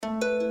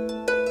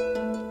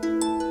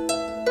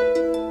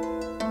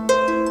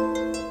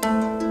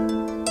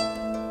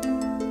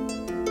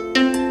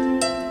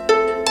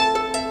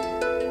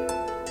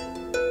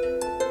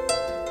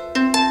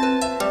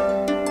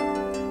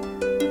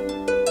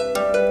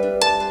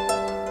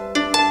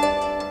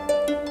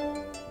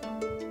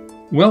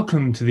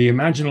Welcome to the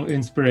Imaginal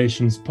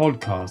Inspirations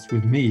podcast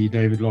with me,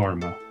 David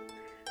Lorimer,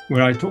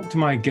 where I talk to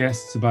my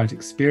guests about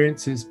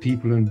experiences,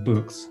 people, and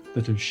books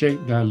that have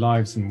shaped their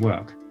lives and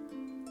work.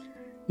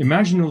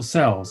 Imaginal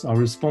cells are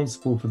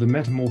responsible for the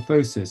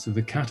metamorphosis of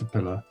the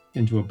caterpillar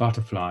into a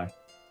butterfly,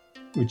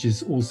 which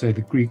is also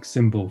the Greek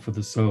symbol for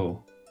the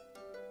soul.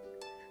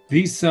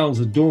 These cells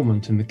are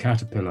dormant in the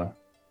caterpillar,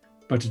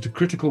 but at a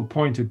critical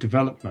point of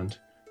development,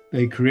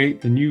 they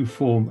create the new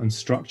form and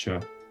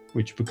structure,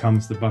 which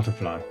becomes the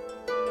butterfly.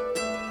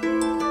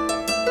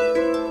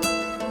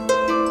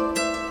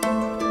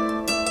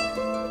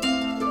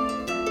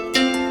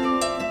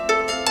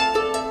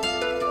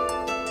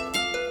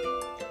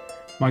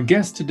 My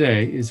guest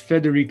today is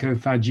Federico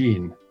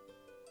Faggin,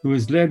 who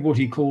has led what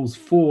he calls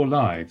 4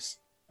 lives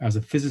as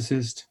a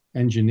physicist,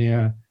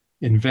 engineer,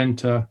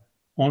 inventor,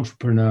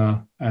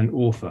 entrepreneur, and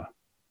author.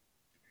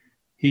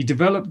 He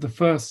developed the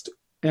first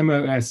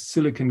MOS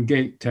silicon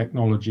gate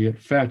technology at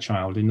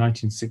Fairchild in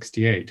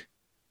 1968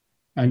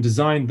 and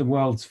designed the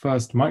world's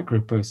first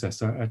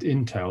microprocessor at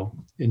Intel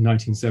in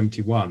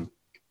 1971.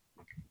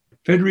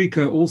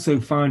 Federico also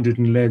founded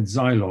and led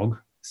Zilog,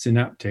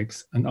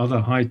 Synaptics, and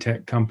other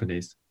high-tech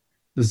companies.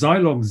 The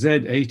Zilog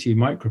Z80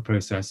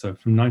 microprocessor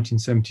from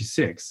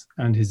 1976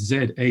 and his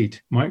Z8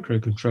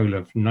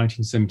 microcontroller from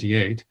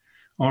 1978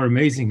 are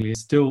amazingly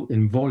still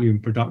in volume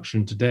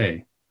production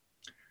today.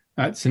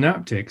 At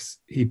Synaptics,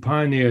 he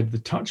pioneered the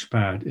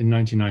touchpad in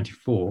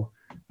 1994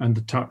 and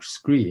the touch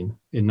screen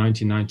in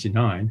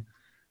 1999,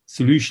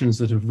 solutions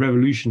that have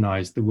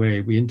revolutionized the way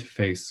we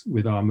interface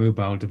with our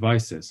mobile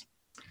devices.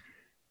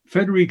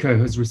 Federico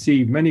has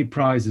received many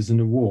prizes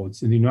and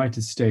awards in the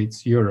United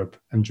States, Europe,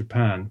 and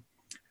Japan.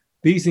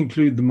 These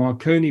include the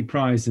Marconi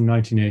Prize in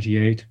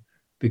 1988,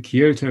 the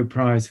Kyoto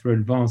Prize for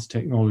Advanced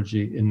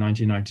Technology in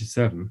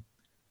 1997,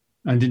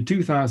 and in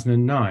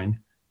 2009,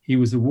 he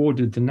was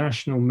awarded the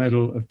National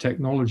Medal of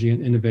Technology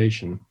and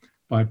Innovation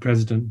by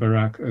President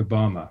Barack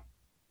Obama.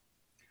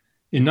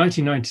 In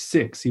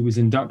 1996, he was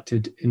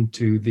inducted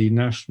into the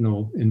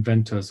National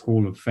Inventors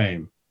Hall of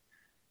Fame,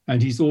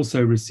 and he's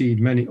also received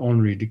many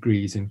honorary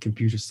degrees in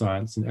computer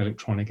science and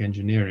electronic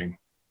engineering.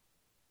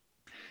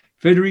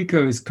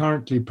 Federico is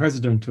currently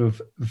president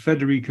of the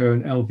Federico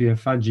and Elvia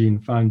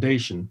Faggin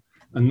Foundation,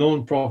 a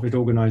non-profit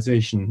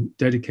organization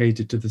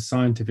dedicated to the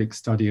scientific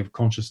study of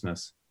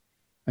consciousness,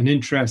 an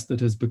interest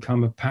that has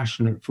become a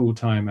passionate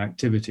full-time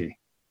activity.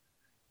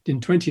 In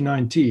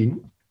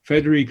 2019,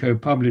 Federico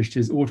published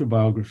his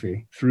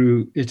autobiography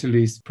through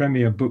Italy's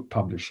premier book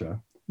publisher,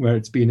 where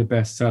it's been a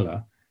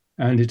bestseller,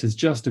 and it has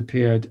just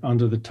appeared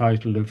under the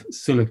title of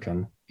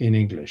Silicon in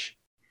English.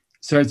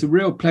 So it's a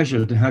real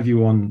pleasure to have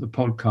you on the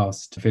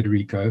podcast,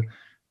 Federico.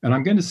 And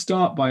I'm going to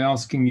start by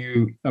asking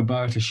you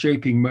about a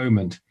shaping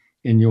moment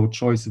in your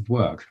choice of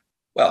work.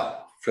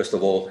 Well, first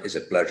of all, it's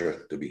a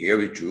pleasure to be here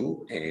with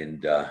you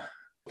and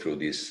through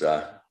this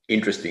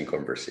interesting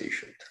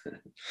conversation.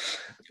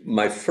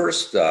 My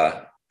first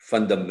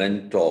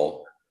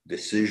fundamental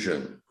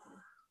decision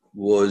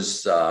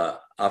was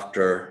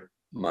after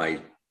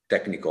my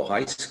technical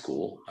high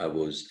school. I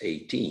was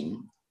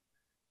 18.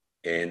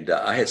 And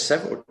I had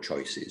several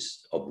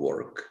choices of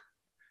work.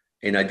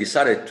 And I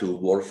decided to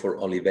work for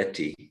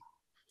Olivetti,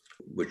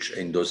 which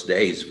in those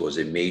days was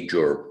a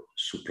major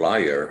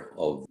supplier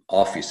of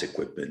office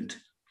equipment.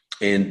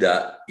 And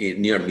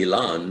near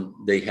Milan,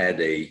 they had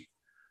a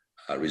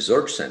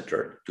research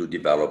center to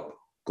develop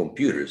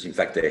computers. In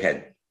fact, they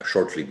had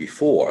shortly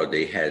before,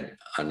 they had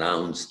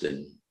announced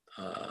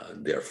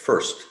their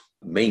first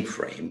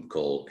mainframe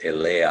called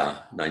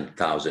ELEA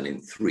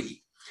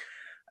 9003.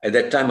 At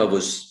that time, I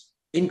was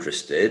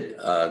interested,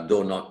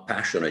 though not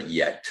passionate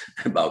yet,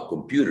 about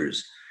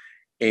computers.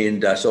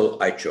 And so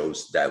I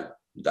chose that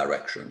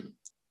direction.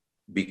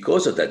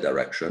 Because of that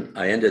direction,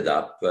 I ended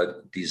up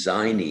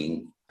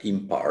designing,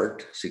 in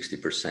part,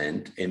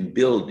 60%, and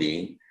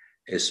building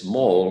a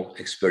small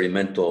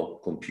experimental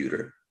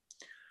computer,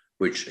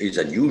 which is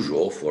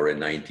unusual for a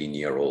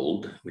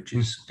 19-year-old, which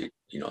is the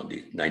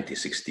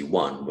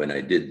 1961 when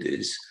I did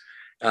this.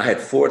 I had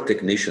 4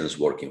 technicians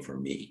working for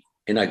me,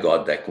 and I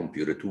got that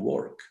computer to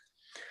work.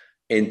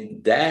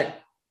 And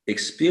that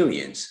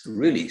experience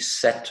really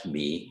set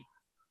me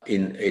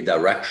in a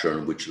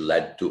direction which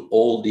led to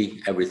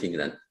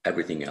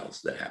everything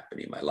else that happened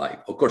in my life.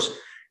 Of course,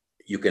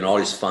 you can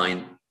always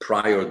find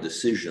prior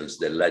decisions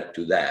that led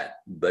to that,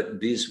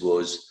 but this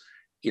was,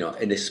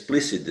 an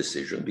explicit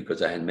decision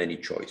because I had many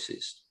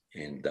choices,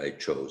 and I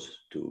chose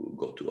to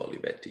go to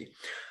Olivetti.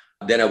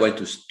 Then I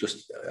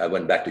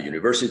went back to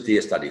university,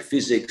 I studied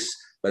physics,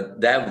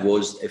 but that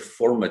was a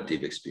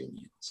formative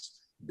experience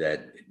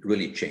that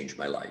really changed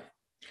my life.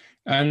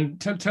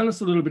 And tell us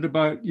a little bit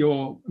about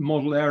your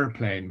model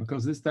airplane,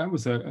 because that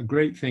was a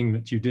great thing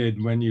that you did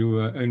when you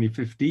were only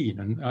 15.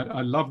 And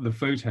I love the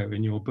photo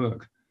in your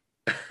book.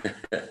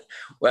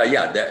 Well,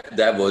 yeah,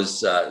 that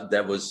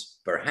was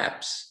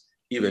perhaps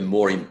even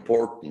more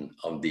important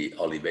of the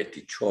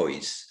Olivetti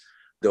choice,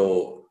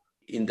 though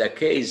in that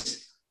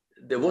case,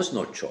 there was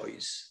no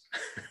choice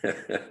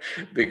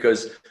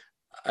because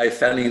I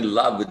fell in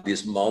love with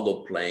this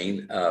model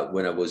plane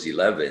when I was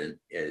 11,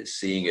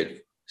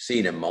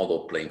 seeing a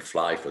model plane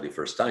fly for the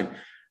first time.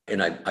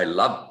 And I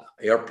loved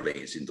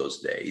airplanes in those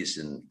days.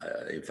 And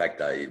in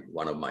fact,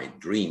 one of my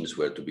dreams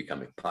were to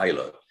become a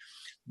pilot.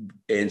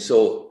 And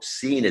so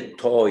seeing a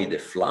toy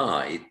that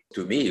fly,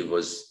 to me,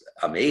 was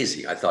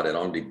amazing. I thought that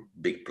only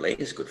big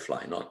planes could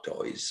fly, not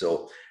toys.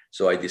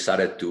 So I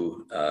decided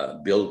to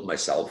build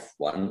myself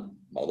one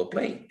model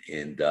plane.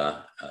 And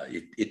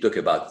it took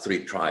about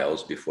 3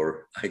 trials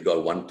before I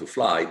got one to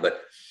fly.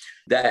 But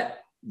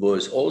that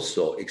was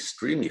also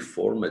extremely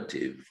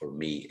formative for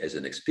me as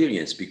an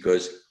experience,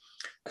 because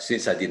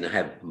since I didn't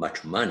have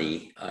much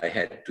money, I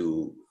had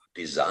to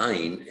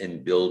design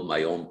and build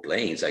my own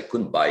planes. I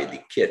couldn't buy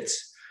the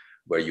kits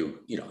where you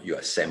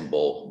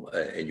assemble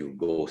and you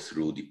go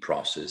through the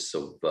process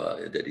of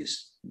that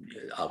is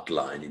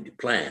outlined in the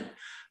plan.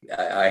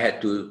 I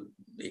had to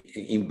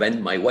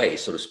invent my way,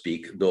 so to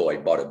speak, though I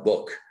bought a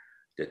book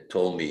that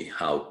told me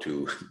how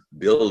to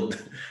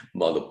build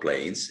model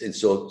planes. And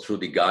so through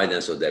the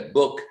guidance of that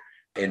book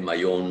and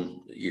my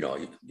own,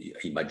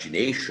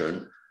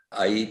 imagination,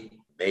 I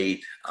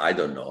made, I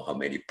don't know how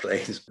many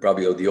planes,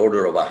 probably of the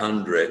order of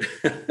 100.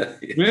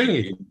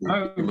 Really?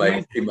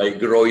 in my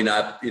growing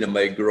up,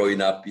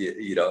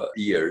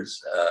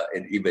 years,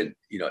 and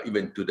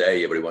even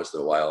today, every once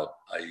in a while,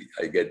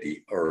 I get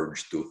the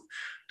urge to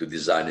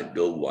design and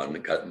build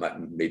one,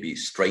 maybe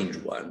strange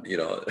one,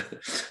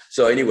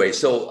 So anyway,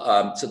 so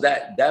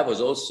that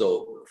was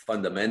also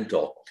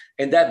fundamental,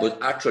 and that was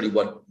actually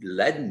what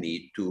led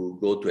me to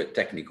go to a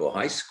technical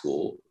high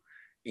school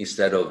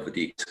instead of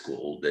the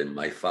school that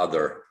my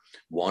father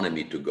wanted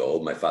me to go.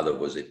 My father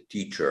was a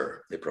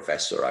teacher, a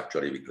professor,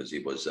 actually, because he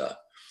was a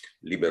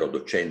libero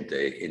docente,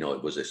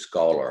 it was a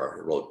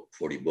scholar, wrote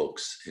 40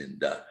 books,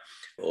 and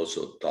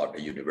also taught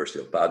at University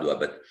of Padua.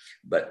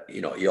 But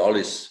he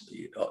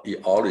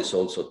always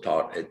also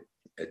taught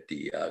at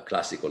the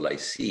Classical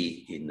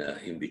Lycée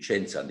in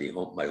Vicenza,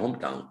 my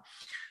hometown.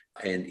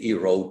 And he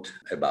wrote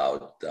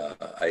about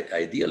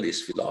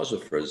idealist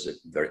philosophers,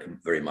 very,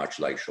 very much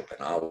like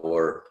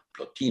Schopenhauer,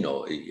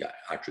 Plotino. He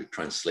actually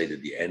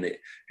translated the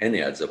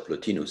Enneads of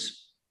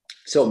Plotinus.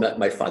 So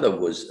my father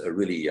was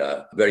really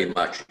very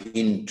much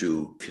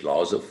into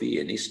philosophy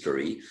and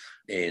history,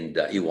 and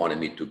he wanted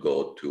me to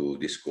go to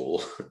the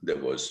school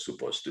that was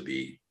supposed to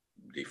be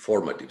the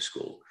formative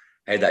school.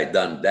 Had I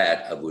done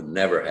that, I would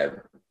never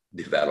have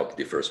developed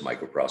the first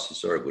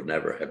microprocessor. I would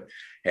never have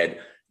had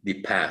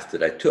the path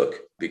that I took,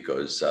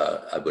 because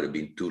I would have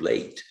been too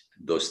late.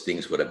 Those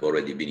things would have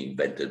already been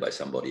invented by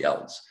somebody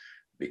else.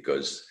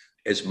 Because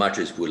as much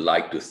as we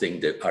like to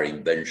think that our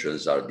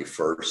inventions are the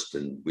first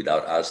and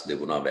without us, they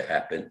would not have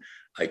happened,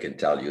 I can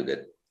tell you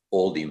that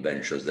all the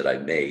inventions that I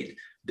made,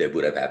 they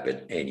would have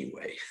happened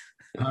anyway.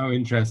 How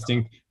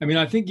interesting. I mean,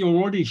 I think you're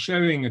already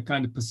showing a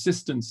kind of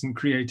persistence and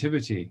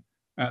creativity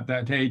at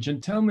that age.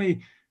 And tell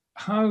me,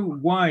 how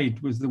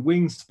wide was the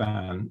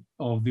wingspan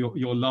of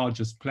your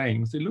largest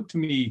plane? They looked to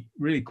me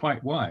really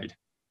quite wide.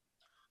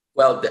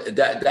 Well,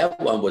 that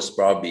one was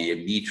probably a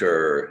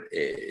meter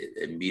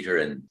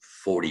and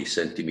 40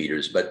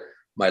 centimeters, but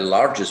my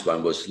largest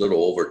one was a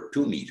little over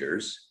 2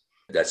 meters.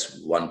 That's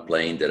one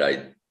plane that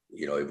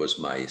it was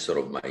my sort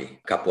of my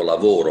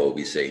capolavoro,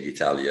 we say in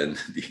Italian,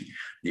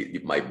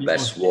 my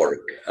best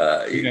work.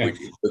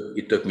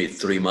 It took me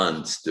 3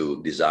 months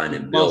to design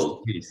and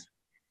build.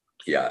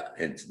 Yeah,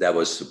 and that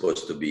was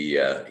supposed to be,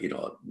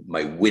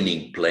 my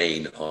winning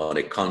plane on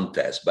a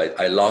contest, but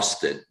I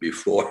lost it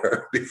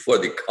before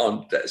the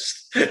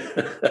contest.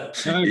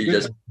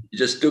 It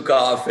just took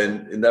off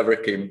and it never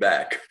came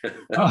back.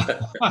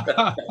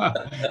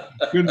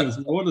 Goodness,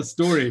 what a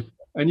story!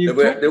 And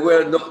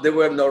there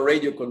were no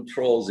radio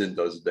controls in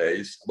those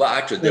days. Well,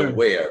 actually, there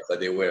were,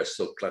 but they were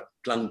so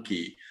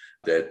clunky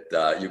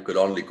that you could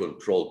only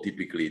control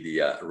typically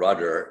the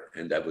rudder,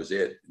 and that was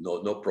it.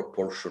 No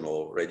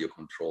proportional radio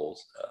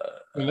controls.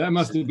 Well, that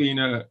must have been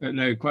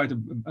quite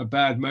a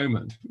bad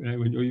moment,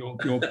 when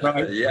you're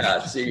proud. Yeah,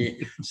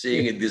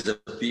 seeing it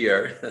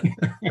disappear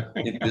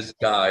in the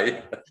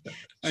sky.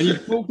 And you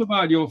talked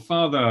about your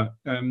father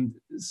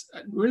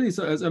really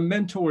as a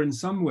mentor in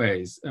some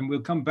ways, and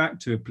we'll come back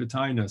to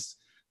Plotinus.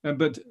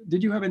 But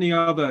did you have any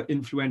other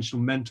influential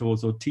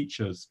mentors or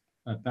teachers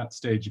at that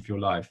stage of your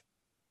life?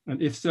 And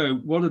if so,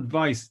 what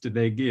advice did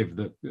they give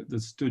that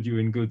stood you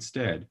in good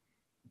stead?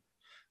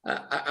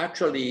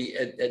 Actually,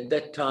 at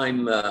that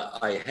time,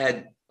 I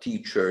had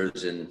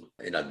teachers and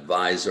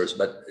advisors,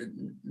 but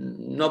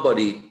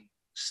nobody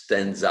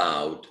stands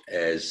out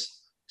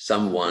as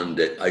someone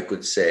that I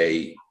could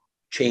say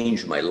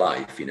changed my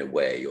life in a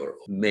way, or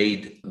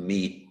made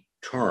me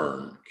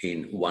turn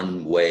in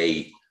one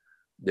way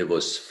that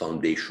was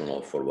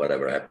foundational for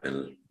whatever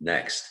happened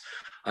next.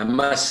 I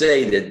must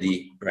say that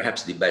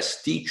perhaps the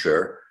best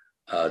teacher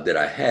that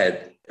I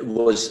had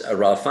was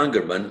Ralph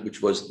Angerman,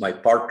 which was my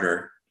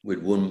partner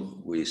with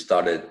whom we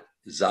started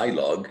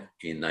Zilog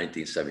in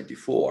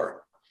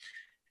 1974.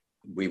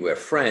 We were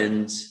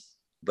friends,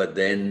 but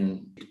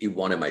then he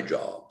wanted my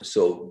job.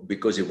 So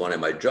because he wanted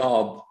my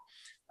job,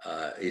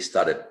 he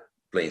started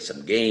playing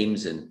some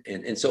games.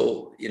 And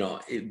so,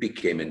 it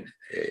became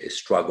a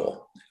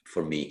struggle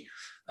for me.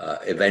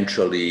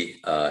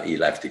 Eventually, he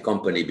left the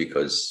company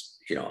because,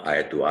 I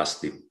had to ask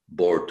the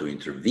board to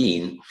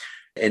intervene.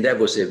 And that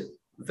was a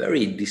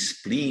very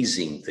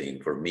displeasing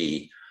thing for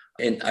me.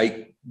 And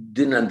I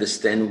didn't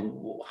understand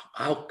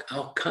how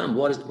come,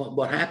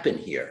 what happened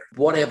here?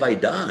 What have I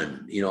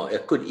done? I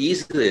could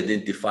easily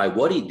identify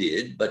what he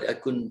did, but I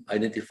couldn't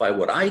identify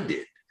what I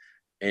did.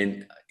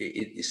 And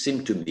it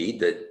seemed to me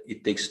that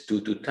it takes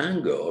two to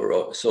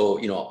tango. So,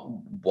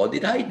 what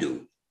did I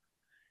do?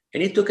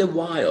 And it took a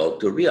while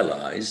to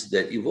realize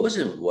that it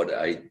wasn't what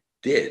I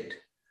did.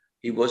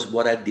 It was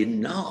what I did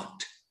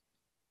not.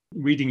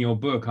 Reading your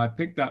book, I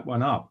picked that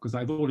one up because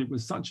I thought it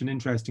was such an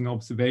interesting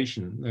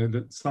observation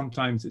that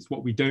sometimes it's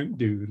what we don't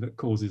do that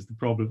causes the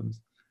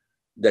problems.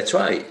 That's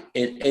right.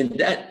 And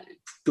that,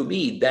 to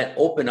me, that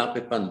opened up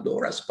a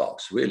Pandora's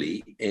box,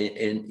 really.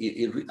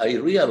 I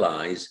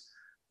realized,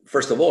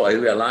 first of all,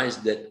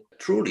 that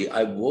truly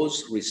I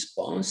was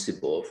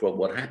responsible for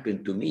what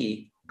happened to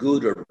me,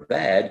 good or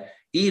bad,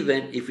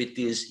 even if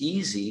it is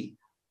easy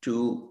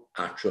to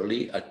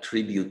actually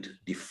attribute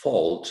the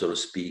fault, so to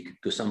speak,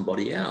 to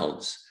somebody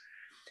else.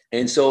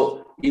 And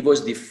so it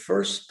was the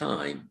first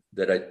time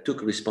that I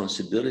took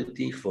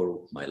responsibility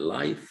for my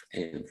life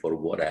and for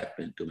what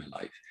happened to my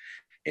life.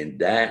 And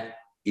that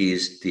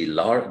is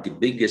the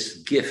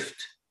biggest gift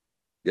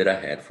that I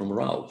had from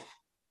Ralph.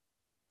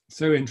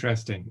 So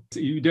interesting.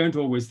 You don't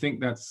always think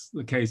that's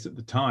the case at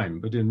the time,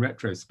 but in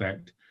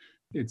retrospect,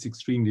 it's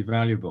extremely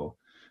valuable.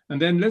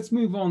 And then let's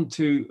move on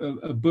to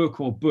a book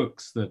or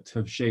books that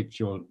have shaped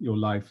your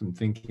life and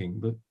thinking.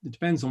 But it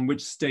depends on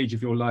which stage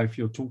of your life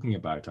you're talking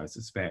about, I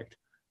suspect.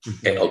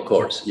 Of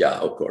course.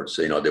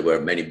 There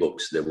were many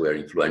books that were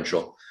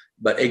influential.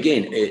 But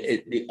again,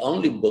 the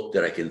only book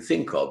that I can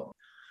think of,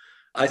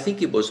 I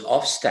think it was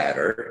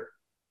Hofstadter,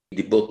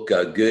 the book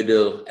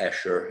Gödel,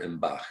 Escher,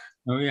 and Bach.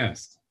 Oh,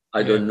 yes.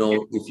 I don't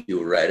know if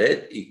you read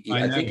it.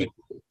 I think it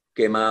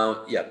came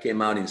out in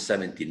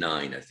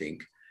 1979, I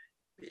think.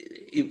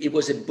 It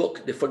was a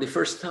book that for the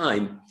first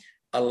time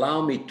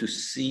allowed me to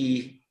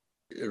see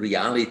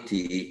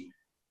reality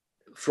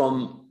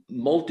from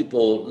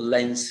multiple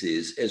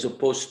lenses, as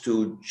opposed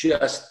to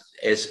just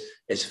as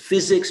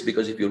physics,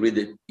 because if you read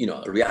it,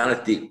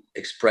 reality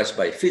expressed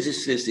by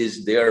physicists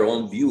is their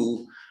own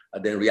view,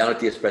 then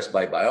reality expressed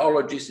by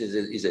biologists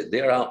is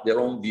their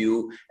own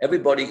view.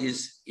 Everybody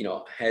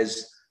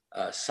has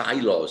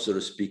silos, so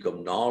to speak, of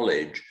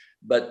knowledge.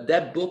 But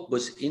that book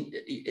was an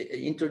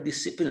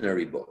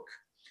interdisciplinary book.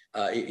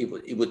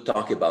 It would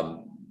talk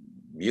about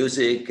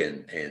music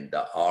and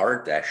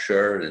art,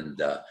 Escher,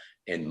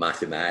 and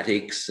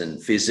mathematics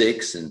and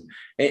physics,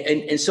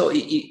 and so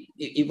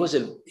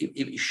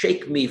it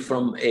shaped me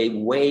from a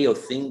way of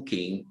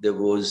thinking that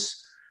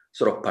was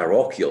sort of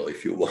parochial,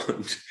 if you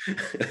want.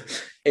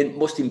 And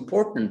most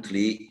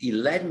importantly, it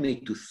led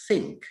me to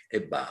think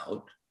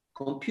about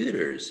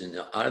computers and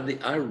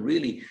are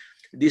really.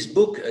 This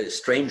book,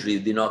 strangely,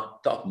 did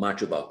not talk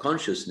much about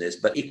consciousness,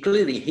 but it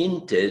clearly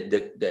hinted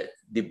that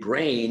the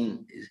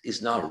brain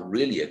is not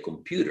really a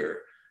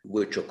computer,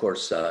 which, of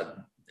course,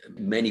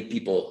 many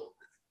people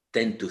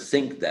tend to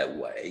think that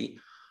way.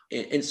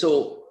 And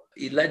so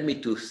it led me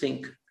to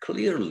think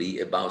clearly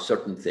about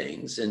certain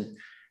things.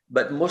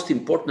 But most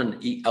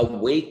importantly, it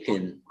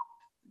awakened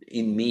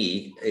in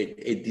me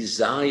a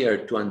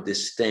desire to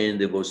understand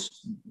that was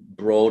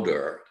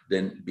broader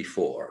than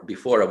before.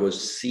 Before, I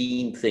was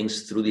seeing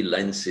things through the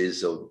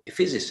lenses of a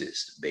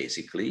physicist,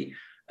 basically,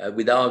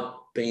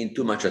 without paying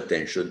too much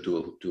attention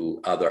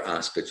to other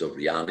aspects of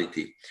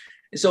reality.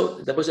 And so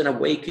there was an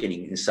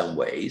awakening in some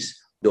ways,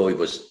 though it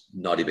was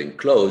not even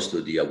close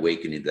to the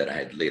awakening that I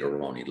had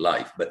later on in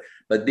life.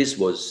 But this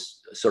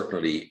was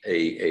certainly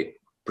a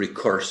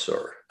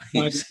precursor,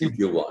 if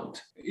you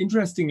want.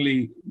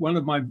 Interestingly, one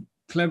of my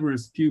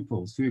cleverest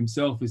pupils, who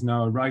himself is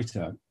now a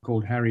writer,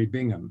 called Harry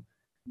Bingham,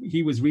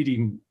 he was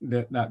reading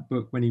that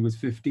book when he was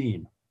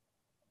 15.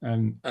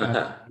 And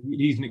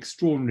he's an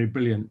extraordinarily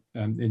brilliant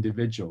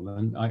individual.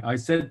 And I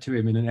said to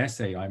him in an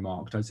essay I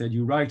marked, I said,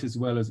 "You write as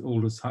well as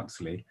Aldous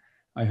Huxley.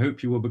 I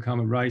hope you will become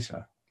a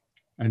writer."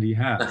 And he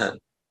has.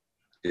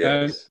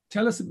 Yes.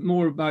 Tell us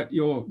more about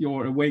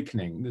your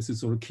awakening. This is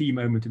sort of key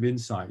moment of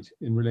insight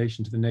in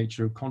relation to the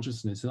nature of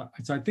consciousness.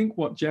 It's, I think,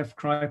 what Jeff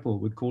Kripal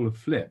would call a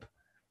flip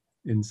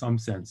in some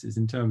senses,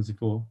 in terms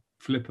of your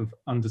flip of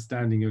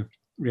understanding of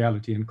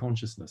reality and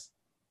consciousness.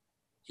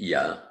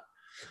 Yeah.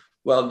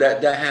 Well,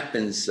 that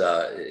happens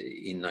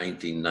in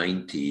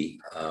 1990.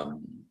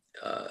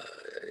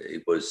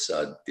 It was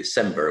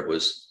December. It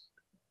was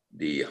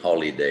the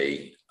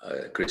holiday,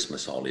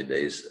 Christmas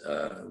holidays.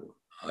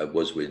 I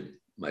was with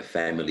my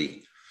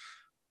family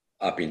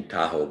up in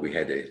Tahoe. We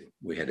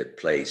had a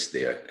place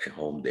there, a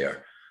home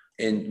there,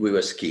 and we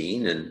were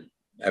skiing, and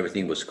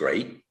everything was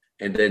great.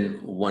 And then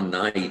one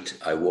night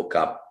I woke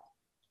up.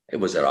 It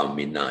was around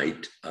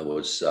midnight. I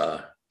was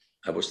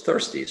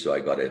thirsty, so I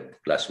got a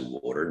glass of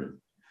water. And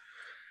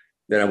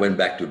then I went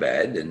back to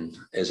bed. And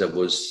as I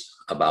was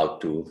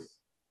about to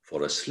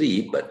fall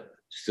asleep, but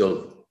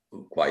still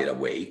quite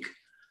awake,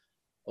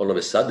 all of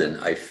a sudden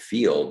I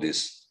feel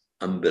this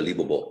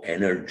unbelievable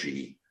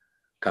energy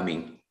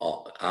coming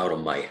out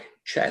of my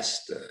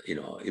chest.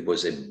 It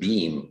was a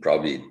beam,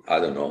 probably, I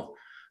don't know,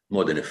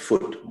 more than a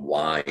foot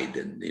wide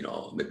and,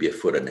 maybe a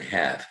foot and a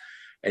half.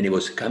 And it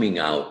was coming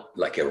out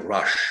like a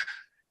rush.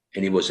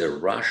 And it was a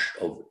rush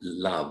of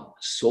love,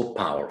 so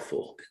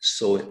powerful,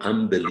 so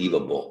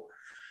unbelievable.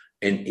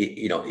 And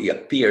it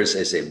appears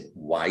as a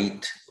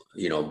white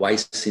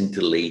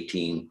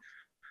scintillating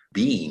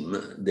beam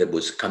that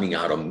was coming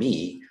out of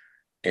me.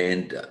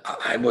 And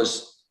I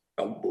was,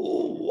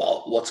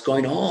 what's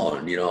going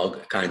on,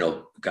 kind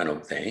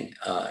of thing.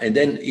 And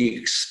then it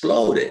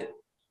exploded.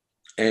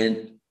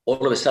 And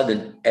all of a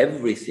sudden,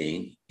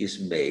 everything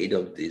is made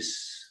of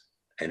this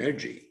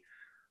energy,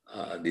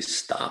 this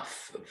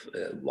stuff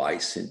of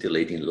white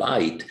scintillating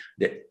light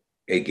that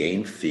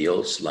again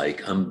feels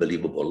like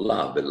unbelievable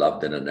love, a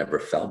love that I never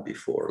felt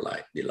before,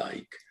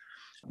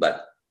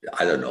 but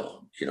I don't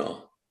know,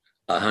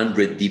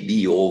 100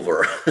 dB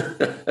over,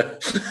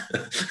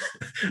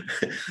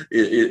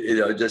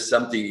 just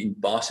something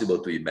impossible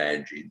to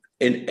imagine.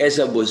 And as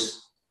I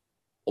was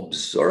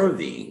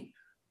observing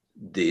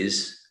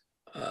this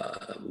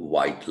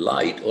white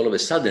light, all of a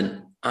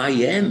sudden, I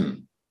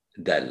am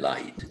that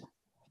light.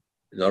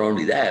 Not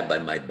only that,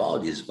 but my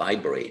body is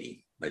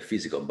vibrating. My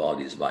physical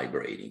body is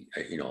vibrating.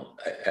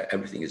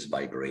 Everything is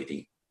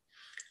vibrating.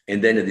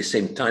 And then at the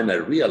same time, I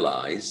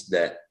realized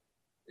that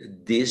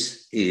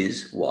this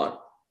is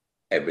what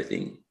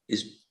everything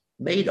is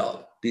made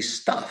of.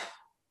 This stuff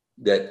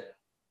that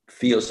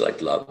feels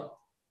like love,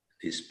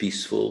 is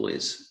peaceful,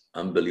 is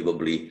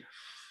unbelievably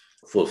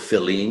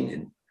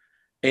fulfilling.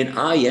 And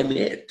I am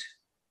it.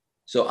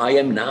 So I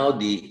am now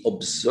the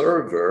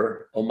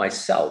observer of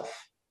myself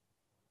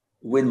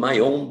with my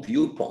own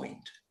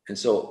viewpoint. And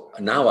so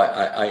now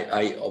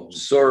I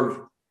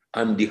observe,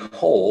 I'm the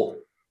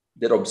whole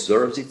that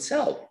observes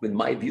itself with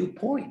my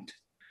viewpoint.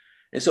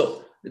 And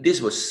so this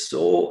was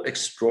so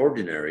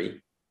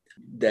extraordinary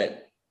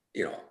that,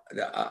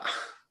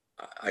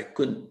 I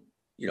couldn't,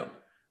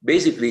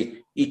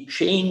 basically it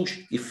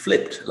changed, it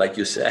flipped, like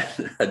you said.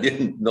 I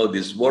didn't know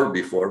this word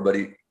before, but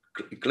it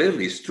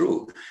clearly is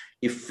true.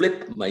 It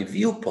flipped my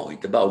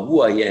viewpoint about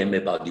who I am,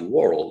 about the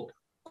world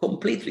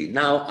completely.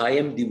 Now I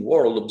am the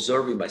world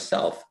observing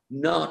myself,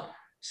 not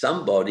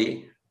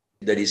somebody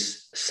that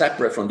is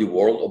separate from the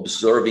world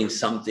observing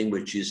something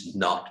which is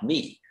not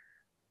me.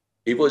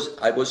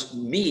 I was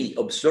me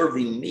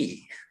observing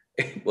me.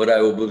 What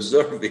I was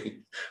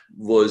observing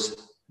was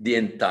the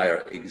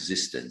entire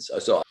existence.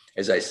 So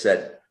as I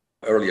said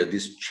earlier,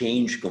 this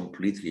changed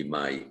completely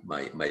my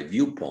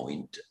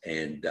viewpoint,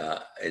 and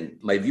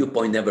my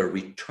viewpoint never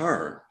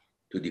returned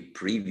to the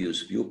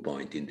previous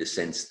viewpoint, in the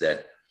sense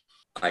that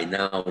I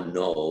now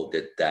know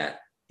that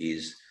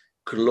is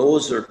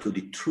closer to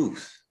the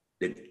truth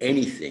than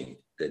anything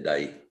that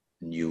I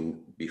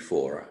knew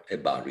before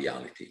about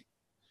reality.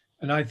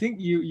 And I think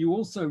you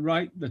also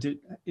write that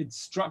it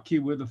struck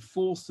you with a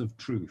force of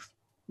truth,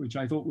 which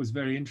I thought was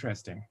very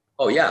interesting.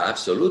 Oh yeah,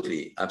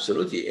 absolutely.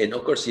 And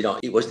of course,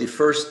 it was the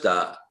first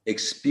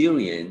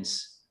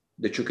experience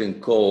that you can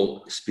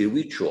call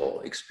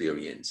spiritual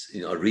experience,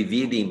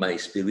 revealing my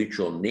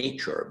spiritual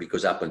nature,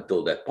 because up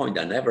until that point,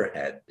 I never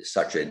had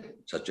such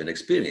an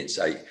experience.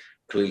 I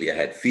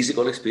had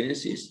physical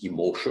experiences,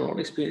 emotional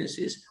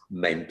experiences,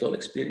 mental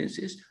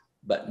experiences,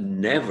 but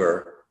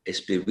never a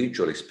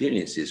spiritual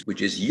experiences,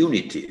 which is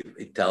unity.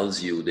 It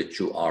tells you that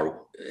you are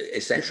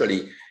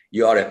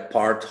a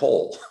part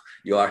whole.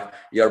 You are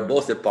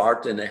both a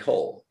part and a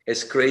whole.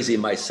 As crazy it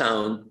might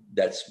sound,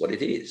 that's what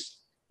it is.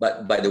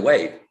 But by the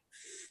way,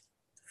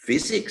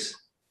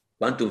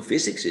 quantum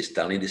physics is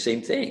telling the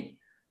same thing.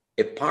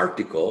 A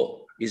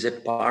particle is a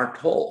part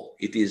whole.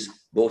 It is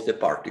both a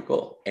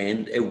particle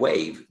and a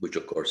wave, which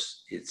of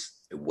course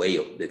it's a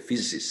wave that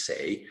physicists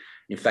say.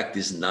 In fact,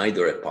 is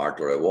neither a part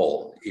or a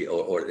wall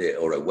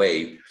or a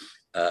wave,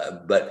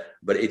 but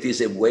it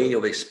is a way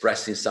of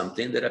expressing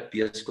something that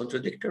appears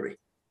contradictory.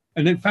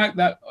 And in fact,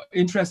 that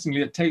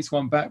interestingly, it takes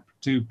one back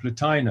to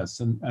Plotinus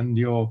and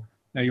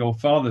your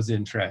father's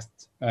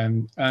interests.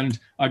 And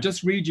I'll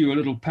just read you a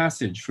little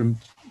passage from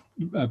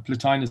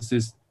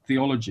Plotinus's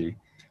theology,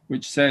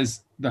 which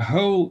says, "The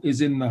whole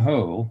is in the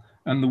whole,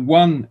 and the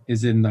one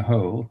is in the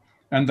whole,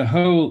 and the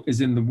whole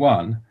is in the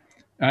one,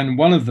 and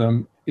one of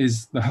them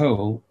is the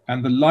whole,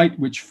 and the light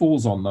which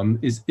falls on them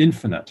is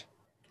infinite."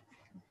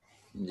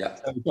 Yeah,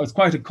 so it's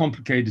quite a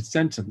complicated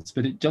sentence,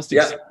 but it just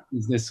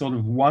expresses this sort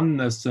of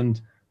oneness and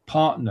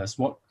partness,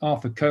 what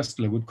Arthur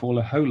Koestler would call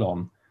a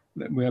holon,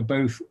 that we're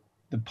both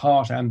the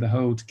part and the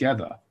whole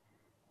together.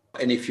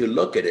 And if you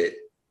look at it,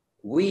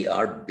 we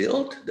are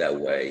built that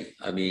way.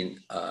 I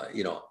mean,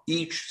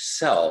 each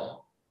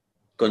cell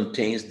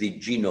contains the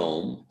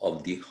genome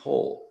of the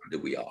whole that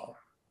we are.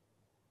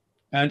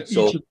 And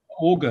so each of the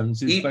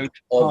organs is each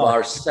both of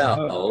our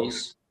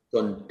cells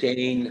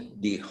contain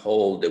the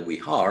whole that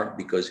we are,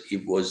 because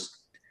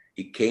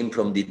it came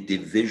from the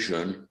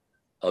division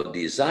of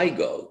the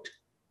zygote.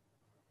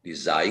 The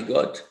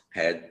zygote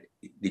had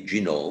the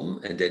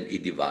genome, and then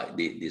it divide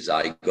the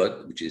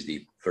zygote, which is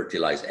the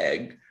fertilized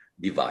egg,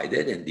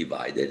 divided and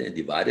divided and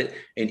divided,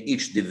 and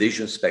each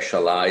division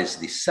specialized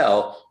the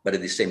cell, but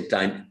at the same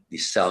time, the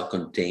cell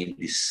contained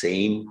the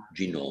same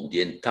genome,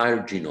 the entire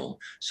genome.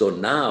 So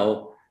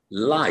now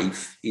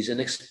life is an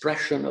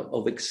expression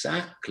of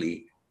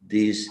exactly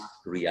this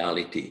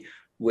reality,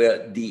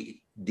 where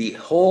the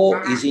whole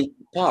is in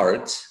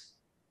parts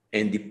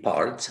and the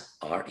parts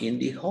are in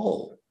the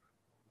whole.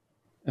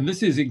 And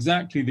this is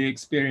exactly the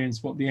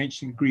experience what the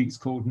ancient Greeks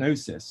called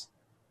gnosis,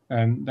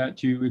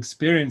 that you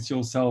experience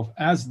yourself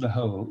as the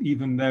whole,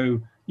 even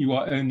though you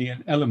are only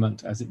an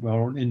element, as it were,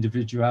 or an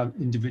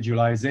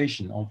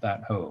individualization of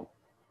that whole.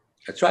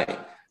 That's right.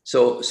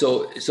 So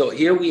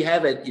here we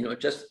have it.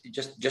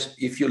 Just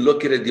if you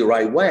look at it the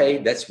right way,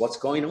 that's what's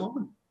going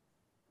on.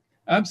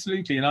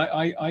 Absolutely, and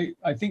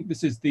I think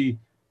this is the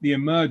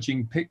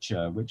emerging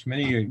picture, which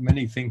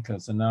many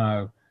thinkers are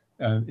now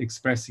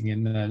expressing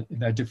in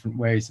their different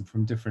ways and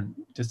from different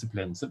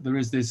disciplines, that there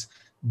is this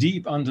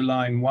deep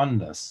underlying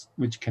oneness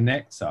which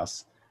connects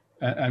us,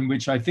 and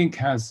which I think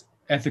has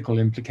ethical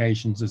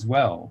implications as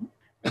well.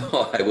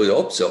 Oh, I would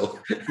hope so.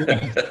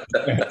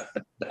 Yeah.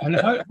 And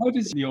how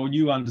does your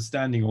new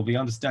understanding, or the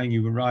understanding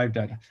you've arrived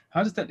at,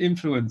 how does that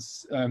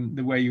influence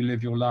the way you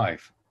live your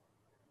life?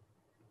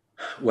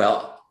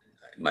 Well,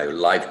 my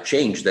life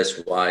changed. That's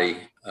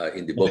why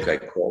in the book I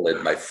call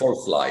it my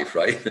fourth life,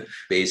 right?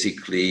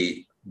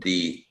 Basically,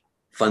 the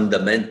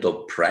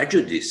fundamental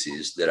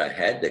prejudices that I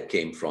had that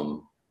came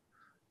from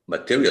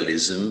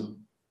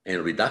materialism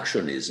and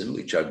reductionism,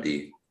 which are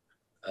the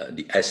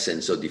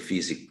essence of the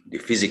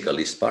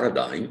physicalist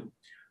paradigm.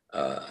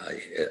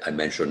 I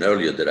mentioned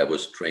earlier that I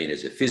was trained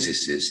as a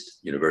physicist,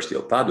 University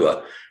of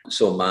Padua.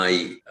 So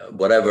my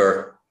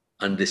whatever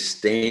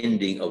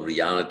understanding of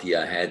reality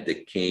I had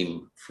that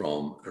came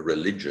from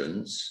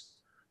religions,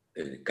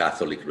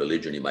 Catholic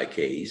religion in my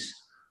case,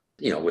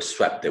 was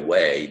swept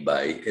away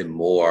by a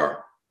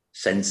more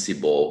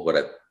sensible, what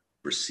I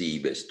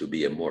perceive as to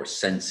be a more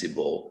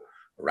sensible,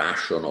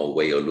 rational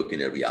way of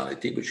looking at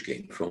reality, which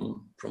came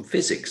from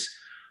physics.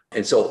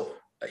 And so,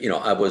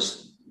 I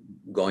was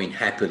going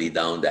happily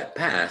down that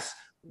path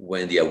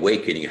when the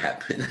awakening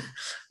happened.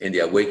 And the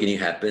awakening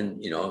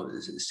happened,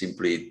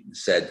 simply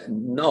said,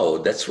 no,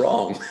 that's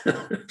wrong.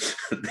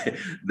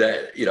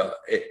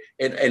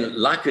 And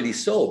luckily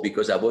so,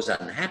 because I was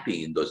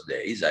unhappy in those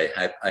days. I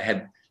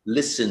had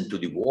listened to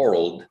the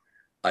world.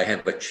 I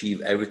have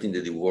achieved everything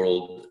that the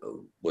world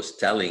was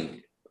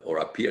telling or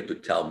appeared to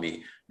tell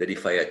me, that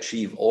if I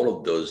achieve all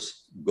of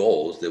those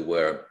goals that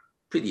were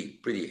pretty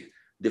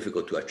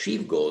difficult to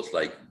achieve goals,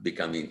 like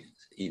becoming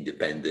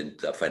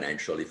independent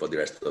financially for the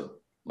rest of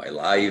my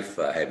life,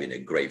 having a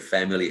great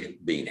family,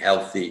 being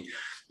healthy,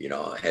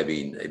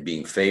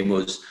 being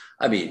famous.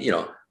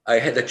 I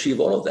had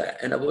achieved all of that,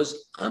 and I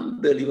was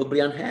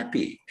unbelievably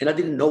unhappy. And I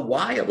didn't know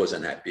why I was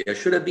unhappy. I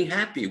should have been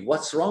happy.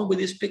 What's wrong with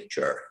this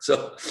picture?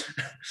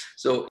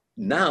 So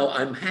now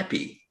I'm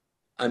happy.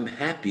 I'm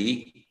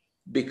happy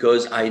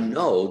because I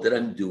know that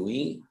I'm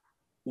doing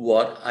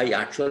what I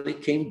actually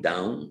came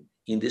down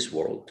in this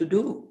world to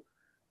do.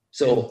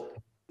 So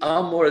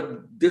how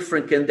more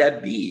different can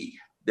that be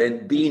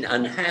than being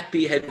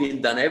unhappy,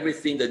 having done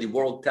everything that the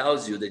world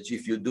tells you that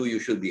if you do, you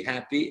should be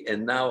happy,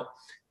 and now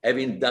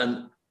having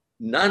done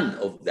none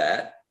of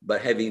that,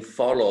 but having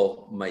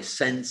followed my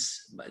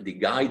sense, the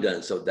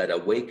guidance of that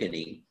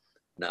awakening,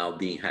 now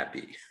being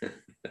happy.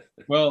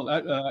 Well,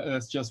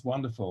 that's just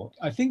wonderful.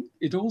 I think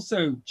it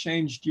also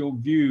changed your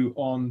view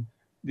on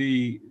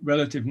the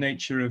relative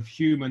nature of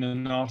human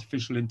and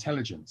artificial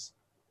intelligence.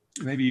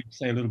 Maybe you could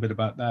say a little bit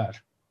about that.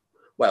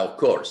 Well, of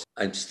course,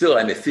 I'm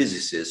a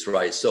physicist,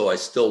 right? So I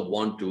still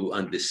want to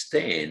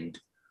understand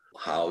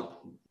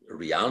how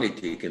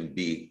reality can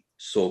be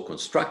so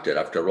constructed.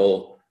 After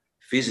all,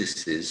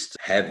 physicists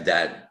have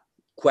that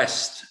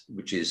quest,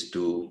 which is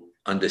to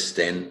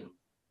understand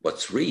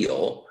what's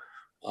real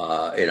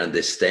and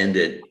understand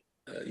it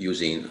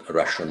using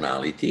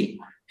rationality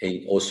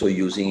and also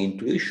using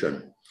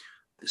intuition.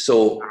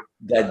 So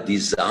that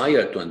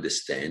desire to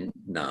understand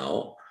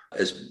now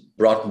has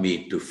brought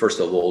me to, first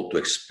of all, to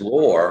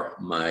explore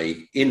my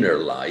inner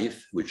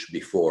life, which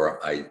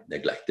before I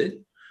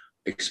neglected,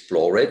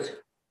 explore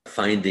it,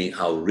 finding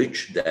how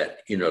rich that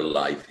inner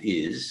life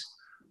is.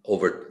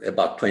 Over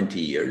about 20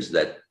 years,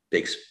 that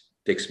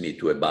takes me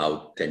to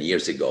about 10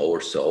 years ago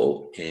or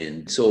so.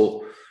 And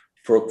so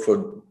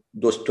for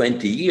those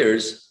 20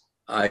 years,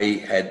 I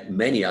had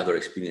many other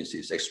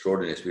experiences,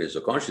 extraordinary experiences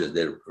of consciousness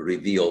that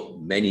reveal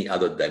many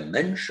other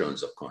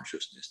dimensions of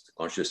consciousness. The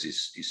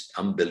consciousness is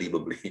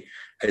unbelievably,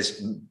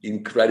 has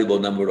incredible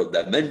number of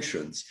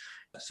dimensions.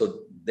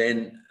 So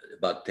then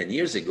about 10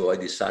 years ago, I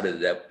decided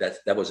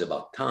that was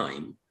about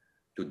time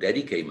to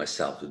dedicate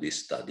myself to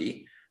this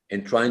study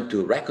and trying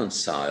to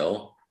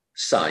reconcile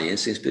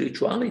science and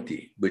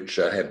spirituality, which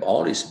have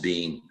always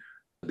been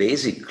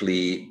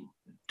basically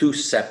two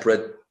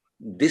separate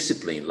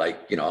disciplines.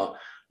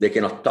 They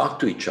cannot talk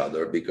to each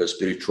other because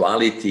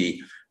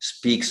spirituality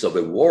speaks of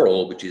a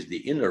world, which is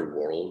the inner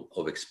world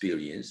of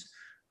experience,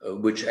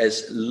 which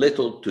has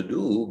little to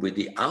do with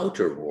the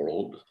outer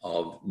world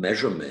of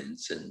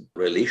measurements and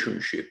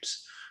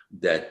relationships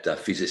that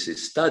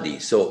physicists study.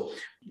 So,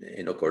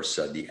 and of course,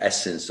 the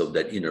essence of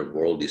that inner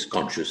world is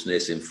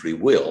consciousness and free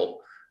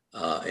will,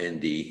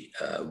 and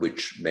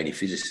which many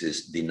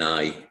physicists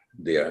deny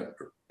their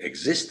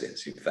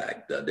existence. In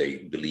fact, they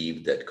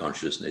believe that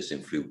consciousness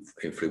and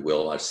free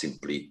will are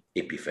simply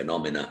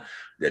epiphenomena.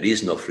 There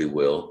is no free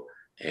will,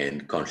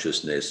 and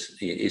consciousness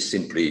is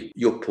simply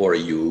you.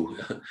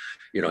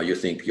 You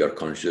think you're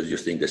conscious, you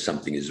think that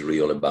something is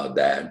real about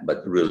that,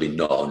 but really,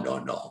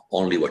 no.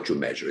 Only what you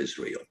measure is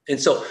real. And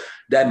so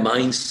that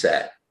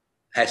mindset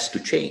has to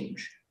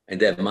change. And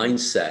that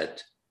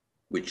mindset,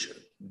 which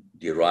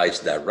derives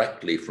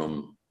directly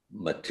from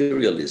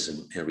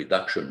materialism and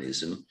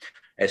reductionism,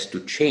 has to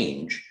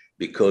change,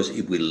 because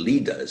it will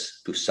lead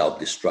us to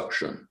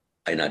self-destruction.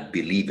 And I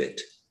believe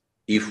it,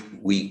 if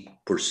we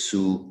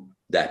pursue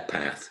that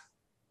path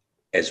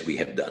as we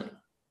have done.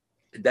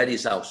 That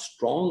is how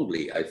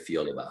strongly I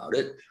feel about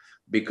it,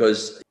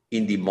 because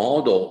in the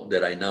model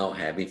that I now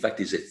have, in fact,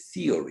 is a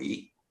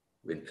theory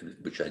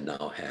which I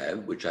now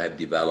have, which I have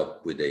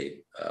developed with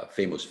a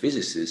famous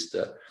physicist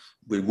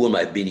with whom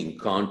I've been in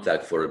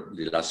contact for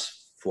the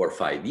last 4 or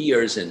 5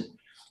 years, and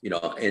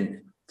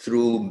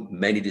through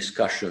many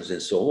discussions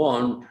and so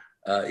on,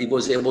 he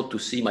was able to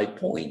see my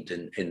point.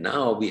 And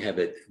now we have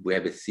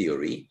a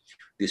theory.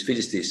 This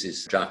physicist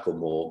is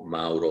Giacomo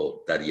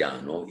Mauro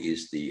Tariano.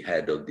 Is the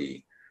head of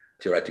the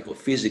theoretical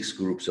physics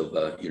groups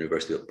of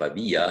University of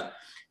Pavia.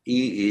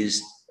 He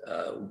is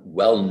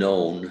well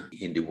known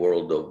in the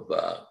world of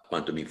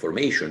quantum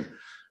information,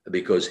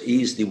 because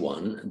he is the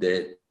one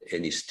that,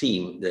 and his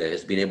team, that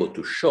has been able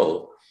to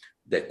show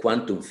that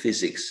quantum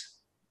physics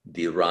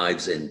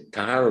derives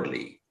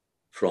entirely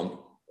from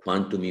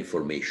quantum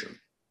information.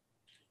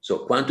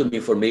 So quantum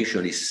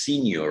information is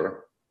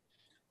senior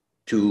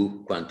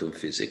to quantum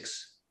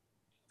physics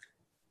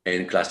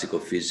and classical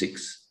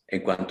physics,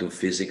 and quantum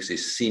physics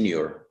is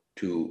senior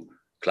to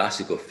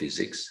classical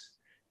physics.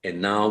 And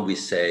now we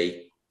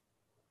say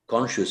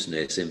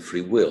consciousness and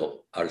free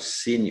will are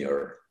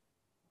senior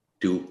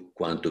to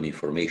quantum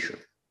information.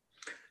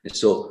 And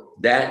so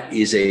that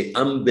is an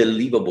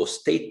unbelievable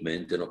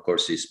statement, and of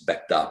course it's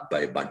backed up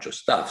by a bunch of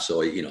stuff.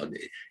 So,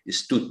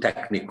 it's too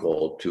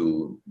technical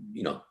to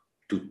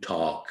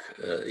talk,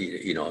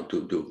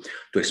 to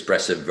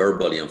express it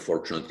verbally,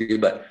 unfortunately,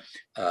 but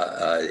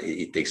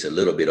it takes a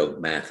little bit of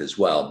math as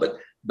well.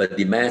 But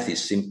the math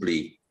is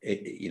simply,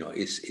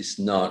 it's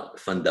not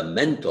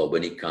fundamental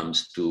when it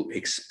comes to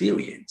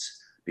experience,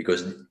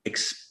 because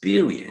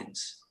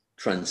experience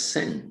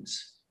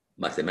transcends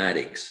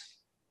mathematics.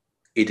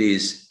 It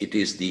is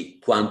the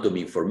quantum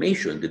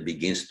information that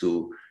begins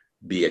to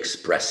be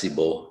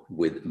expressible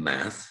with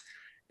math.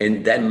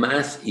 And that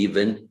math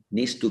even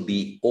needs to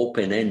be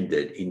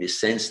open-ended, in the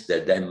sense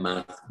that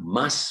math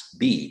must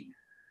be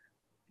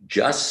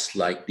just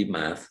like the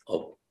math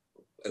of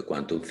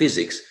quantum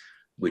physics,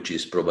 which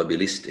is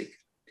probabilistic.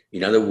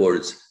 In other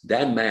words,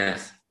 that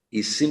math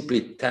is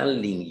simply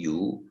telling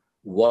you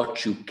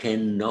what you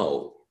can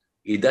know.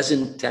 It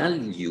doesn't tell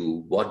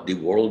you what the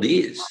world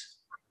is.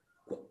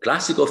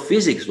 Classical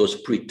physics was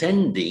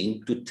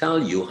pretending to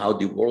tell you how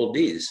the world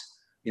is.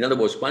 In other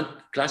words,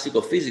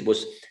 classical physics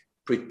was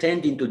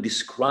pretending to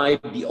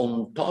describe the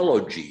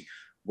ontology.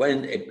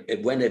 When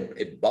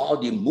a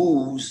body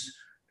moves,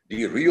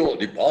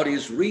 the body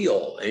is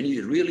real, and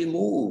it really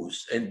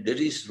moves, and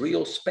there is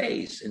real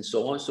space, and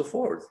so on and so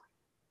forth.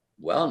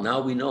 Well,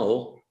 now we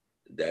know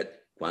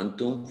that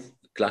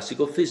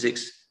classical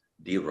physics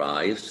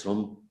derives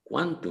from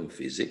quantum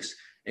physics,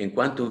 and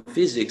quantum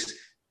physics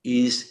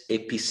is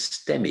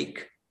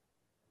epistemic,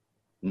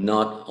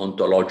 not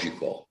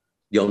ontological.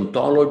 The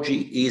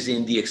ontology is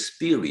in the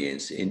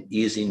experience and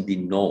is in the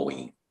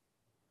knowing.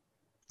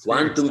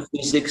 Quantum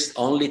physics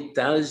only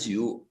tells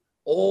you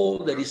all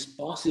that is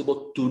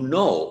possible to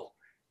know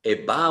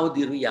about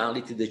the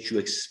reality that you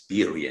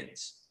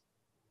experience.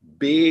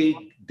 Big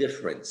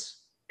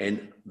difference,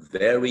 and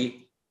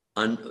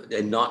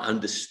and not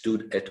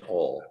understood at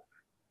all.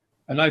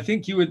 And I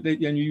think you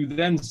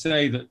then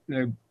say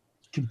that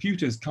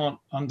computers can't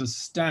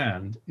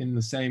understand in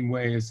the same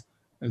way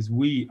as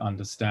we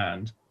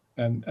understand,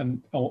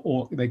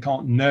 or they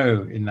can't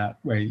know in that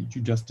way that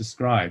you just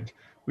described,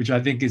 which I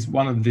think is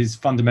one of these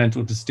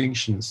fundamental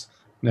distinctions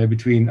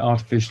between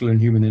artificial and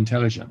human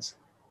intelligence.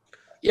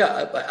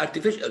 Yeah,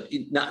 artificial.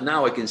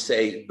 Now I can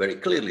say very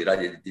clearly,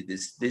 right?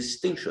 This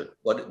distinction.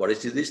 What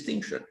is the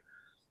distinction?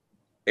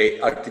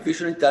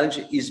 Artificial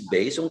intelligence is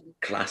based on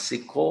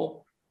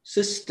classical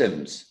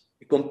systems.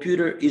 A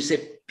computer is a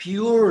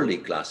purely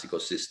classical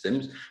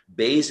system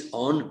based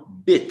on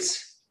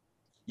bits.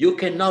 You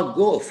cannot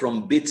go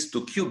from bits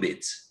to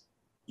qubits.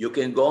 You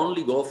can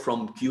only go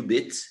from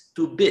qubits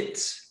to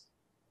bits.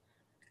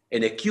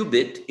 And a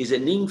qubit is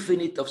an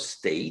infinite of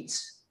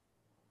states,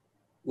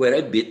 where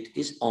a bit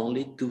is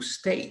only 2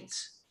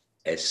 states.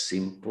 As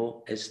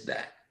simple as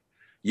that.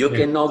 You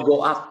cannot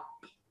go up,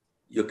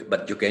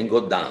 but you can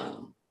go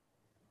down.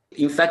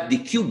 In fact, the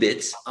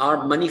qubits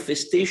are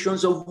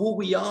manifestations of who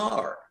we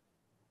are,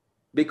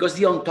 because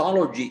the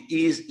ontology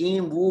is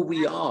in who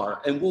we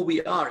are, and who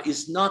we are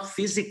is not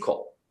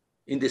physical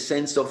in the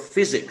sense of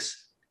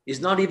physics. It's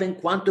not even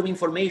quantum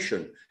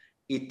information.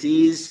 It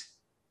is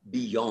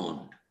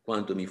beyond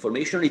quantum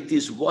information. It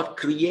is what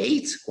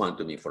creates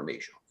quantum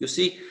information. You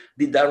see,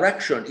 the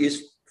direction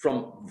is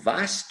from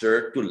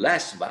vaster to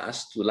less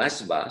vast, to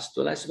less vast,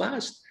 to less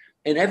vast.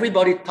 And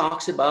everybody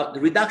talks about the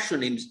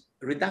reductionism.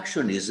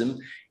 Reductionism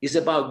is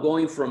about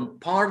going from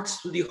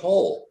parts to the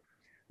whole.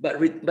 But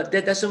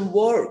that doesn't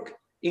work.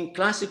 In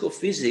classical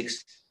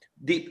physics,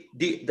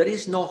 there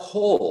is no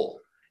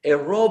whole. A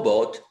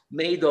robot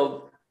made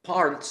of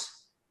parts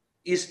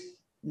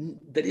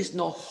there is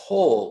no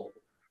whole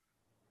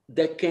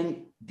that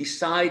can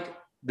decide,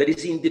 that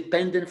is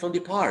independent from the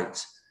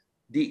parts.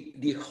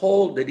 The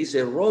whole that is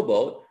a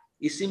robot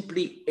is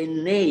simply a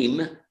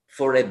name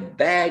for a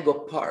bag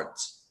of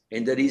parts,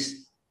 and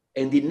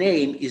the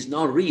name is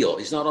not real.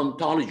 It's not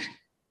ontology.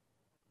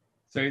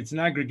 So it's an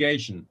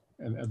aggregation.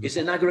 It's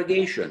an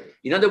aggregation.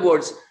 In other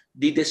words,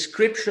 the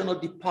description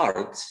of the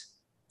parts,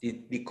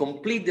 the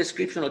complete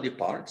description of the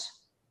parts,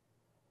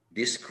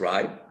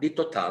 describe the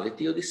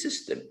totality of the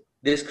system.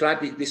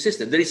 Describe the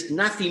system. There is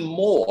nothing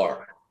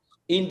more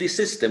in the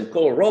system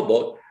called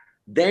robot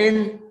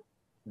than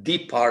the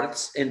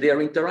parts and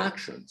their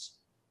interactions.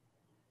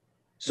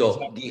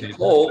 So exactly.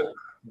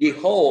 the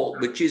whole,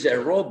 which is a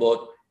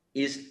robot,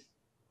 is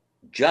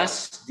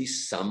just the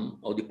sum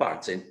of the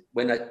parts. And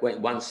when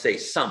one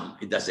says sum,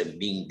 it doesn't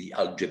mean the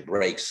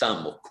algebraic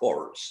sum, of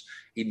course.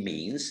 It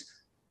means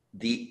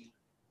the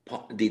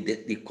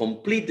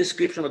complete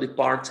description of the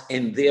parts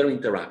and their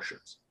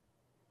interactions.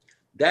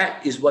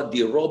 That is what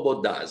the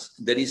robot does.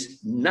 There is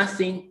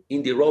nothing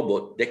in the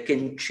robot that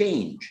can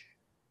change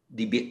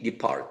the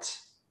parts.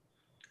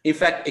 In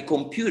fact, a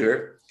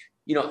computer,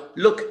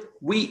 look,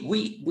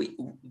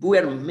 we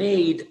are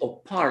made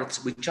of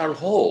parts which are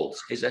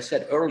wholes, as I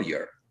said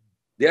earlier.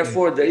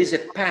 Therefore, there is a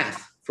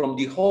path from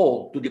the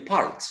whole to the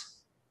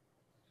parts.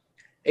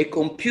 A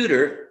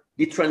computer,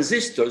 the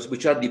transistors,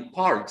 which are the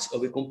parts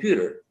of a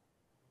computer,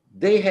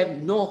 they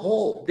have no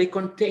whole. They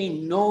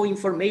contain no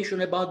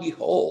information about the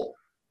whole.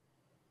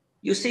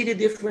 You see the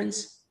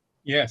difference?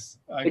 Yes.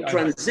 A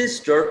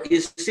transistor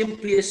is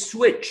simply a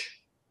switch,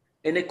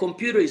 and a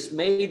computer is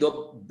made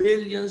of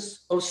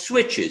billions of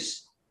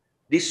switches.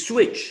 The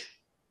switch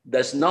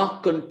does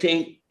not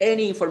contain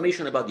any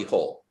information about the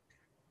whole.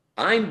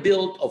 I'm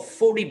built of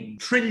 40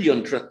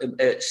 trillion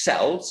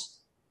cells.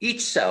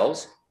 Each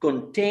cells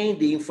contain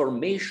the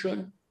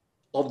information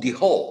of the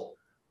whole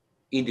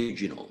in the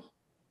genome.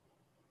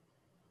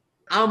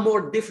 How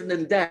more different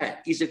than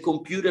that is a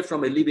computer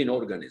from a living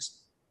organism?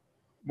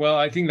 Well,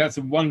 I think that's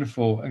a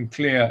wonderful and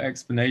clear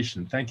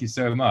explanation. Thank you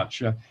so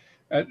much.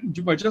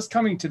 We're just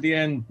coming to the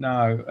end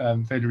now,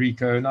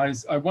 Federico, and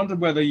I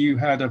wondered whether you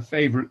had a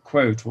favorite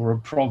quote or a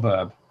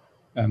proverb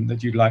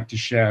that you'd like to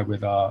share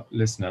with our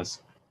listeners.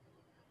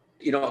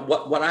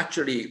 What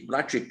actually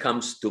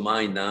comes to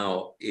mind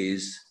now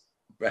is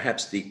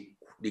perhaps the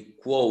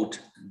quote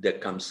that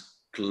comes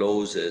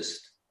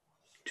closest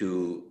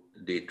to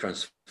the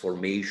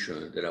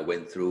transformation that I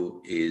went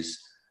through is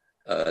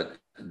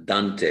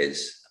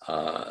Dante's.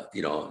 A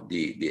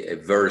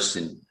verse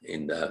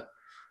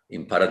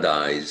in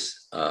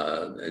Paradise,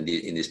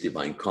 in his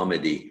Divine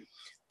Comedy,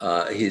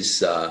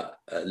 his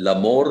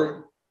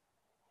l'amor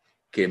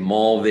che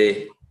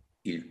muove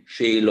il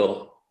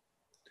cielo,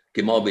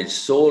 che muove il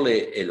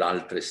sole e le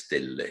altre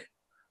stelle,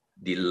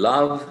 the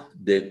love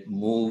that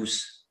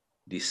moves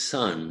the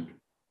sun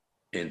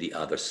and the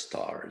other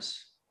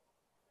stars.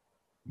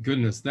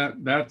 Goodness,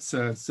 that's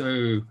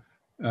so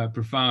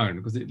profound,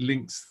 because it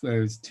links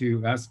those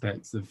two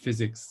aspects of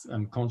physics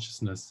and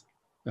consciousness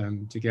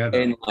together.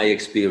 And my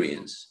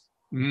experience.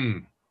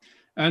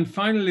 And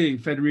finally,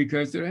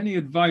 Federico, is there any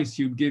advice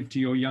you'd give to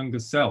your younger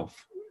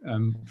self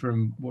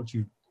from what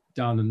you've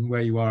done and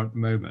where you are at the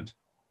moment?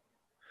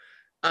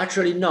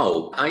 Actually,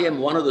 no. I am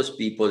one of those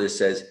people that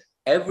says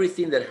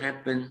everything that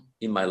happened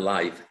in my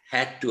life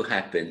had to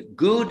happen,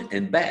 good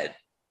and bad.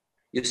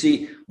 You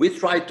see, we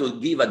try to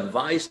give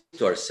advice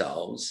to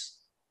ourselves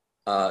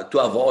to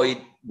avoid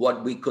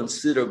what we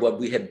consider, what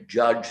we have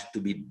judged to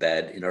be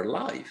bad in our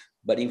life.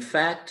 But in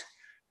fact,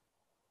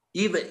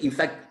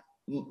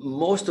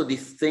 most of the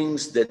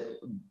things that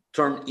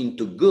turned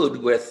into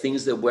good were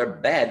things that were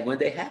bad when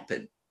they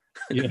happened.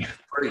 Yeah.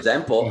 For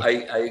example,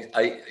 yeah.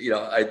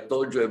 I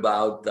told you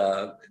about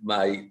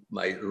my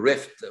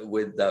rift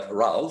with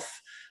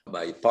Ralph,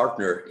 my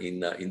partner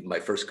in my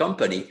first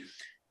company,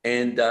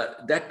 and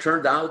that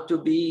turned out to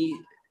be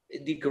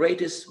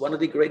one of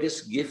the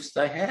greatest gifts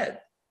I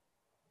had.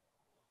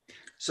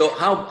 So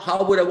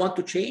how would I want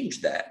to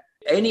change that?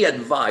 Any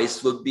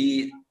advice would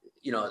be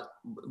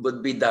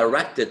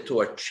directed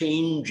toward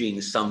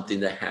changing something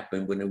that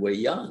happened when we were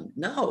young.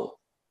 No.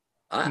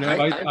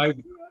 I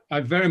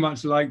very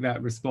much like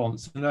that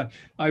response. And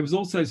I was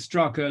also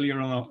struck earlier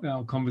on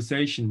our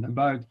conversation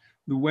about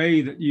the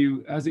way that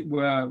you, as it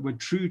were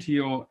true to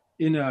your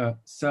inner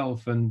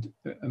self and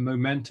a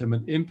momentum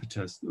and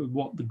impetus,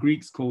 what the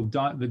Greeks called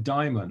the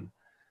daimon.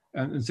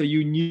 And so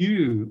you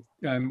knew,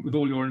 with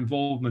all your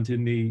involvement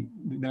in the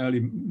early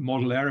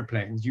model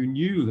airplanes, you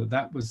knew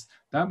that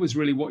was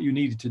really what you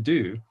needed to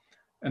do.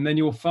 And then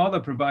your father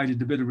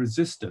provided a bit of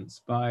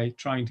resistance by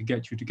trying to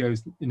get you to go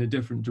in a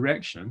different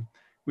direction,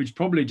 which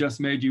probably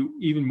just made you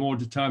even more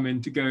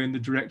determined to go in the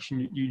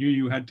direction you knew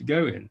you had to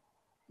go in.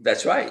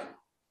 That's right.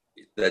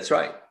 That's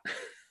right.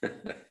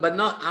 But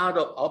not out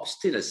of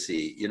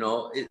obstinacy. You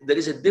know, there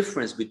is a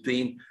difference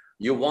between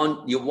you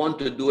want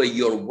to do it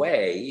your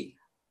way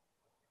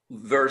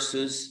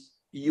versus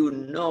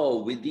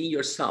within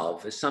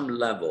yourself at some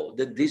level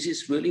that this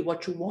is really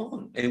what you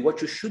want and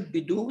what you should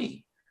be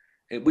doing,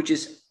 which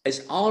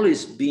has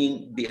always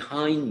been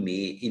behind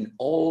me in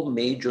all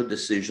major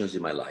decisions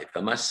in my life.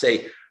 I must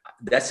say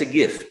that's a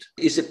gift.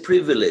 It's a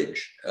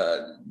privilege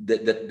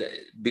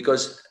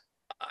because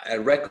I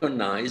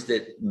recognize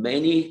that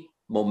many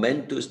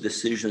momentous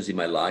decisions in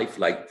my life,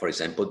 like, for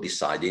example,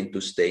 deciding to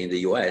stay in the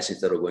US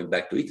instead of going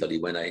back to Italy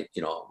when I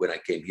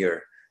came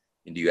here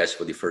in the US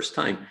for the first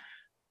time,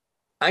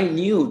 I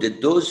knew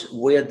that those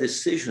were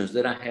decisions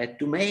that I had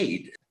to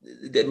make,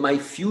 that my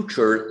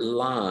future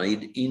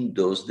lied in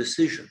those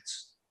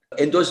decisions.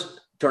 And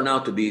those turned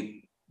out to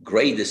be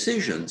great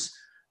decisions,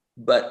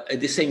 but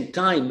at the same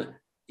time,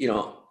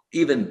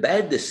 even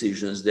bad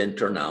decisions then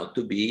turn out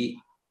to be,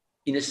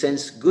 in a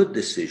sense, good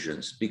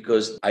decisions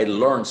because I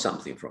learned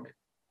something from it.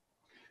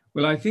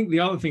 Well, I think the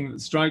other thing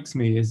that strikes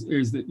me is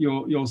that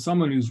you're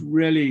someone who's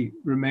really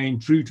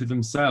remained true to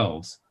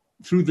themselves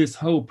through this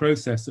whole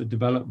process of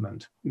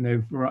development,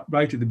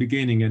 right at the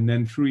beginning and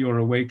then through your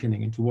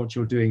awakening into what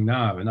you're doing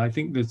now. And I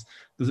think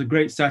there's a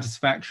great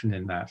satisfaction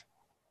in that.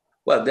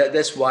 Well,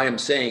 that's why I'm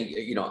saying,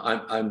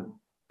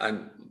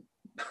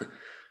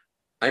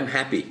 I'm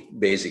happy,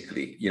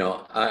 basically.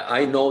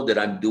 I know that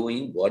I'm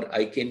doing what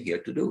I came here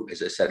to do,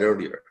 as I said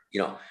earlier.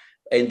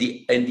 And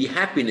the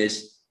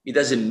happiness, it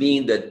doesn't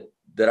mean that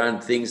there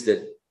aren't things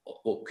that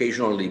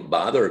occasionally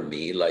bother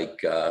me, like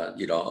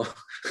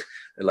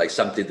like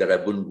something that I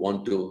wouldn't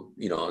want to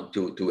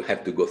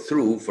have to go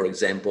through, for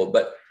example.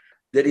 But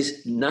there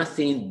is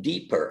nothing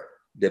deeper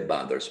that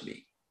bothers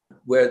me.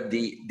 Where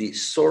the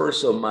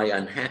source of my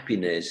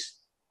unhappiness,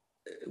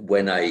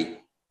 when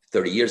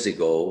 30 years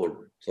ago,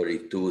 or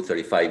 32,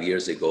 35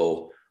 years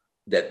ago,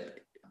 that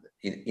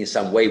in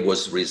some way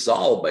was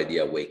resolved by the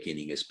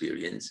awakening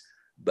experience.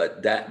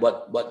 But that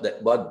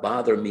what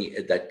bothered me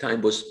at that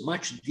time was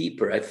much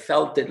deeper. I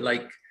felt it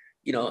like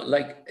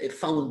a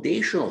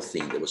foundational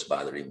thing that was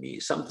bothering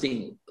me,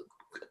 something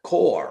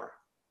core,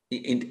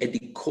 at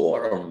the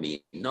core of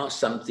me, not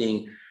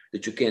something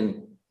that you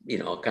can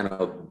kind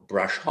of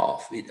brush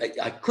off.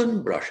 I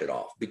couldn't brush it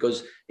off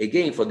because,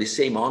 again, for the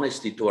same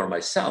honesty toward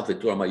myself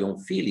and toward my own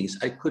feelings,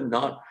 I could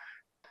not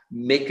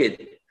make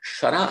it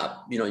shut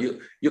up.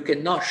 You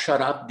cannot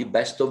shut up the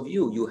best of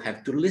you. You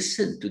have to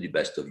listen to the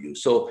best of you.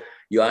 So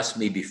you asked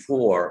me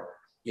before,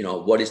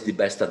 what is the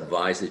best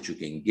advice that you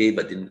can give?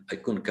 But I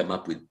couldn't come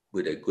up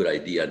with a good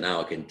idea.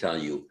 Now I can tell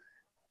you,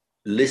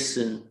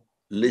 listen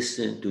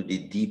to the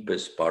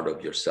deepest part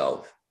of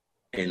yourself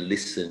and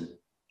listen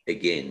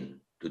again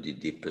to the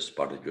deepest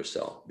part of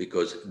yourself,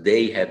 because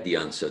they have the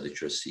answer that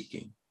you're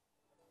seeking.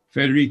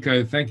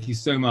 Federico, thank you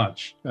so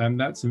much.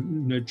 That's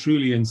a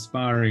truly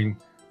inspiring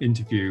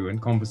interview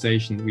and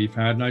conversation that we've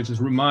had. And I just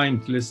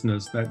remind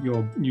listeners that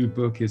your new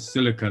book is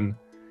Silicon,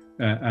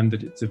 and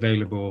that it's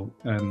available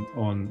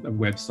on a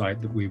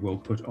website that we will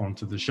put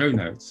onto the show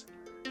notes.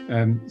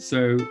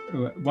 So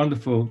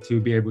wonderful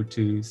to be able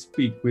to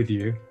speak with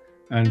you,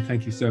 and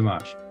thank you so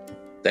much.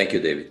 Thank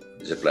you, David.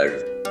 It's a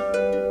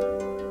pleasure.